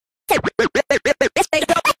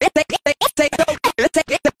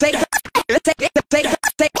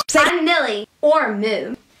or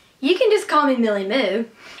Moo. You can just call me Millie Moo.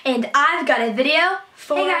 And I've got a video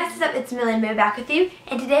for... Hey guys, what's up? It's Millie Moo back with you.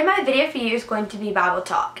 And today my video for you is going to be Bible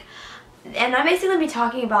talk. And I'm basically going to be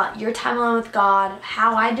talking about your time alone with God,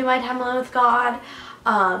 how I do my time alone with God,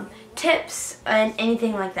 tips, and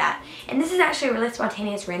anything like that. And this is actually a really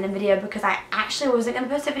spontaneous random video because I actually wasn't going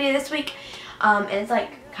to post a video this week. And it's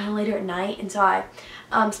like kind of later at night. And so I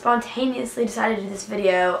spontaneously decided to do this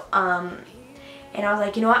video. And I was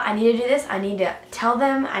like, you know what, I need to do this. I need to tell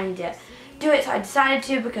them. I need to do it. So I decided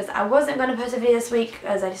to because I wasn't going to post a video this week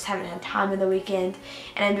because I just haven't had time in the weekend.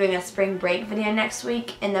 And I'm doing a spring break video next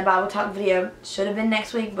week. And the Bible talk video should have been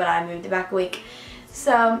next week, but I moved it back a week.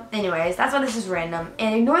 So anyways, that's why this is random.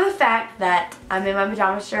 And ignore the fact that I'm in my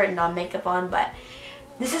pajama shirt and not makeup on, but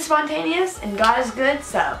this is spontaneous and God is good,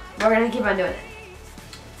 so we're going to keep on doing it.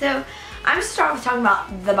 So I'm going to start with talking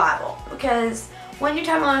about the Bible because when you're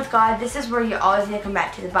time alone with God, this is where you always need to come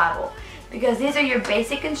back to the Bible because these are your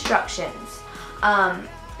basic instructions.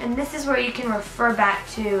 And this is where you can refer back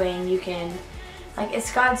to and you can, like,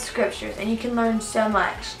 it's God's scriptures and you can learn so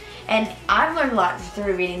much. And I've learned a lot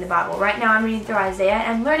through reading the Bible. Right now I'm reading through Isaiah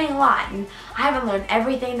and I'm learning a lot. And I haven't learned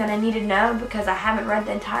everything that I need to know because I haven't read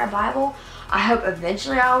the entire Bible. I hope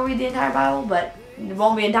eventually I will read the entire Bible, but it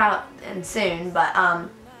won't be entire and soon. But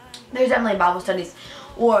there's definitely Bible studies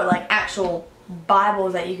or like actual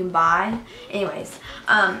Bibles that you can buy. Anyways,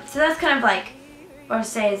 so that's kind of like what I would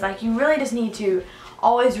say is like you really just need to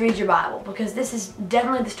always read your Bible because this is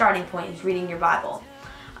definitely the starting point is reading your Bible.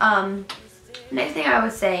 Next thing I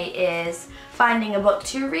would say is finding a book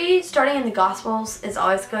to read. Starting in the Gospels is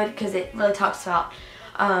always good because it really talks about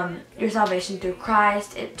your salvation through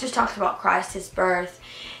Christ. It just talks about Christ, His birth,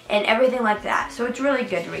 and everything like that. So it's really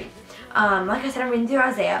good to read. Like I said, I'm reading through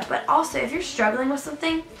Isaiah, but also if you're struggling with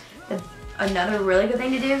something, another really good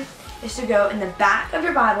thing to do is to go in the back of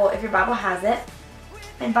your Bible, if your Bible has it,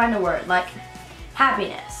 and find a word like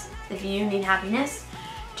happiness. If you need happiness,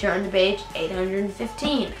 turn to page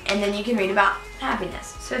 815 and then you can read about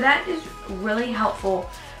happiness. So that is really helpful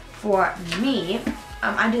for me.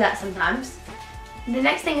 I do that sometimes. The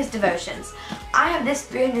next thing is devotions. I have this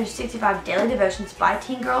 365 daily devotions by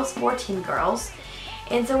teen girls for teen girls.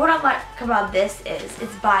 And so what I like about this is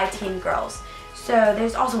it's by teen girls. So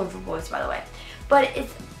there's also one for boys, by the way. But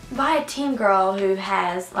it's by a teen girl who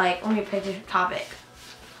has, like, let me pick a topic.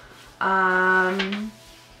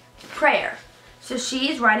 Prayer. So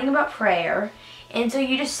she's writing about prayer, and so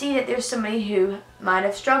you just see that there's somebody who might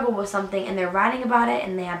have struggled with something and they're writing about it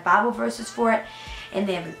and they have Bible verses for it and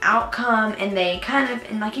they have an outcome and they kind of,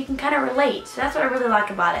 and like you can kind of relate. So that's what I really like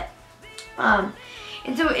about it.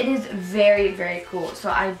 And so it is very, very cool. So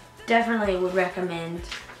I definitely would recommend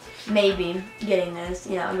maybe getting this.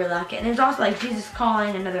 You know, I really like it. And there's also like Jesus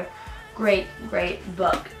Calling, another great, great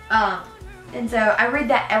book. And so I read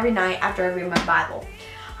that every night after I read my Bible.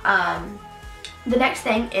 The next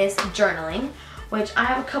thing is journaling, which I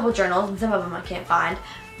have a couple journals and some of them I can't find.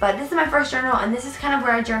 But this is my first journal and this is kind of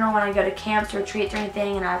where I journal when I go to camps or retreats or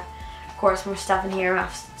anything, and I have, of course, more stuff in here. I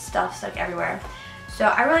have stuff stuck everywhere. So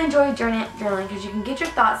I really enjoy journaling because you can get your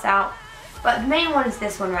thoughts out. But the main one is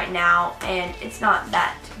this one right now, and it's not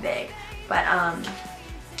that big. But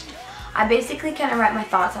I basically kind of write my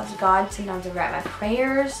thoughts out to God. Sometimes I write my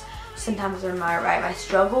prayers. Sometimes I write my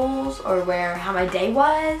struggles or how my day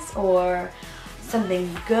was or something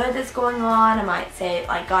good that's going on. I might say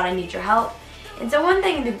like, God, I need your help. And so one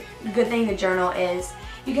thing, the good thing to journal is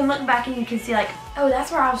you can look back and you can see like, oh,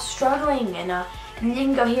 that's where I was struggling, and then you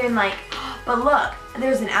can go here and like, but look,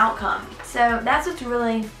 there's an outcome. So that's what's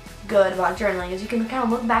really good about journaling is you can kind of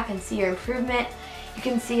look back and see your improvement. You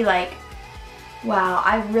can see like, wow,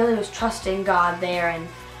 I really was trusting God there, and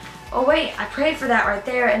oh wait, I prayed for that right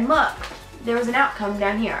there, and look, there was an outcome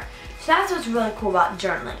down here. So that's what's really cool about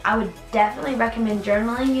journaling. I would definitely recommend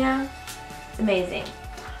journaling, you know. It's amazing.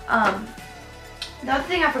 The other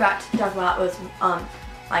thing I forgot to talk about was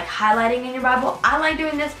like highlighting in your Bible. I like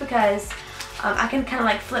doing this because I can kind of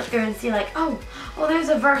like flip through and see like, oh, well, there's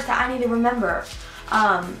a verse that I need to remember.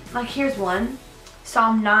 Like here's one,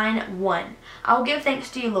 Psalm 9:1. I will give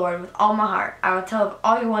thanks to you, Lord, with all my heart. I will tell of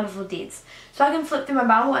all your wonderful deeds. So I can flip through my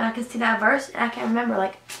Bible and I can see that verse and I can remember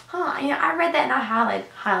like, huh, you know, I read that and I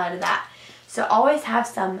highlighted that. So always have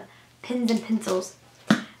some pens and pencils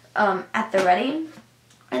at the ready.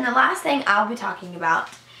 And the last thing I'll be talking about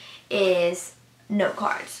is note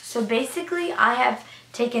cards. So basically I have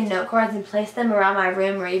taken note cards and placed them around my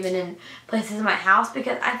room or even in places in my house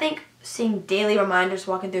because I think seeing daily reminders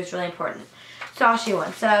walking through is really important. So I'll show you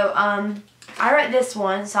one. So I read this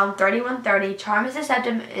one, Psalm 31:30. Charm is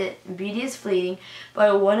deceptive, beauty is fleeting, but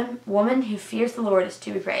a woman who fears the Lord is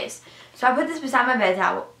to be praised. So I put this beside my bed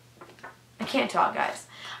towel. I can't talk, guys.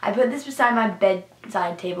 I put this beside my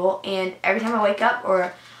bedside table, and every time I wake up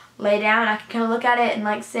or lay down, I can kind of look at it and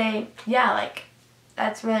like say, yeah, like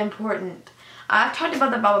that's really important. I've talked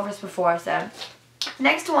about the Bible verse before, so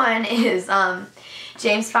next one is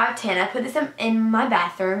James 5:10. I put this in my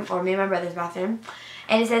bathroom, or me and my brother's bathroom,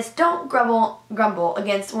 and it says, "Don't grumble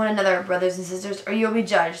against one another, brothers and sisters, or you will be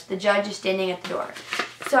judged. The judge is standing at the door."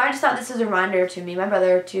 So I just thought this was a reminder to me and my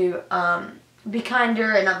brother to be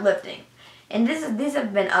kinder and uplifting. And these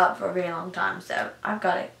have been up for a very long time, so I've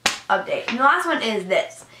got to update. And the last one is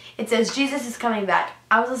this. It says, "Jesus is coming back."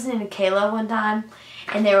 I was listening to Kayla one time,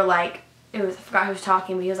 and they were like, I forgot who was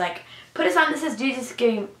talking, but he was like, "Put a sign that says Jesus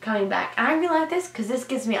is coming back." And I really like this because this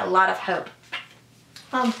gives me a lot of hope.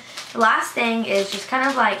 The last thing is just kind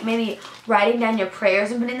of like maybe writing down your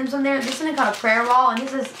prayers and putting them somewhere. This is something called a prayer wall, and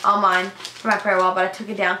this is on mine for my prayer wall, but I took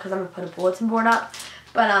it down because I'm going to put a bulletin board up.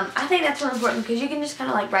 But I think that's really important because you can just kind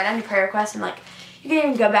of like write down your prayer requests, and like you can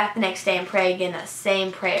even go back the next day and pray again that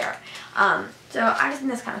same prayer. So I just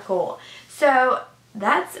think that's kind of cool. So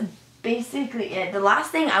that's basically it. The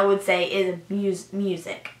last thing I would say is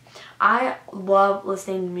music. I love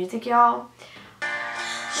listening to music, y'all.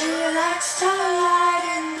 You're like starlight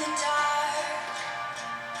in the dark,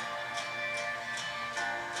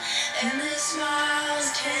 and the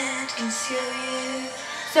smiles can't conceal you.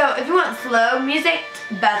 So if you want slow music,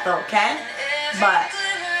 Bethel, okay? But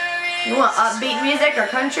if you want upbeat music or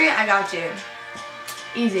country, I got you.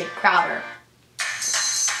 Easy, Crowder.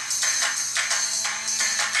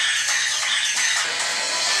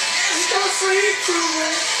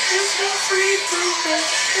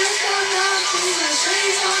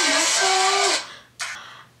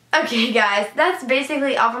 Okay guys, that's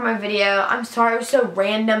basically all for my video. I'm sorry it was so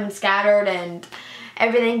random and scattered and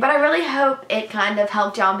everything, but I really hope it kind of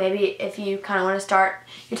helped y'all. Maybe if you kind of want to start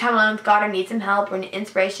your time alone with God or need some help or need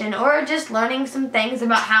inspiration or just learning some things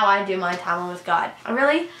about how I do my time alone with God. I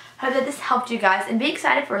really hope that this helped you guys, and be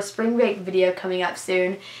excited for a spring break video coming up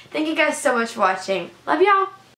soon. Thank you guys so much for watching. Love y'all.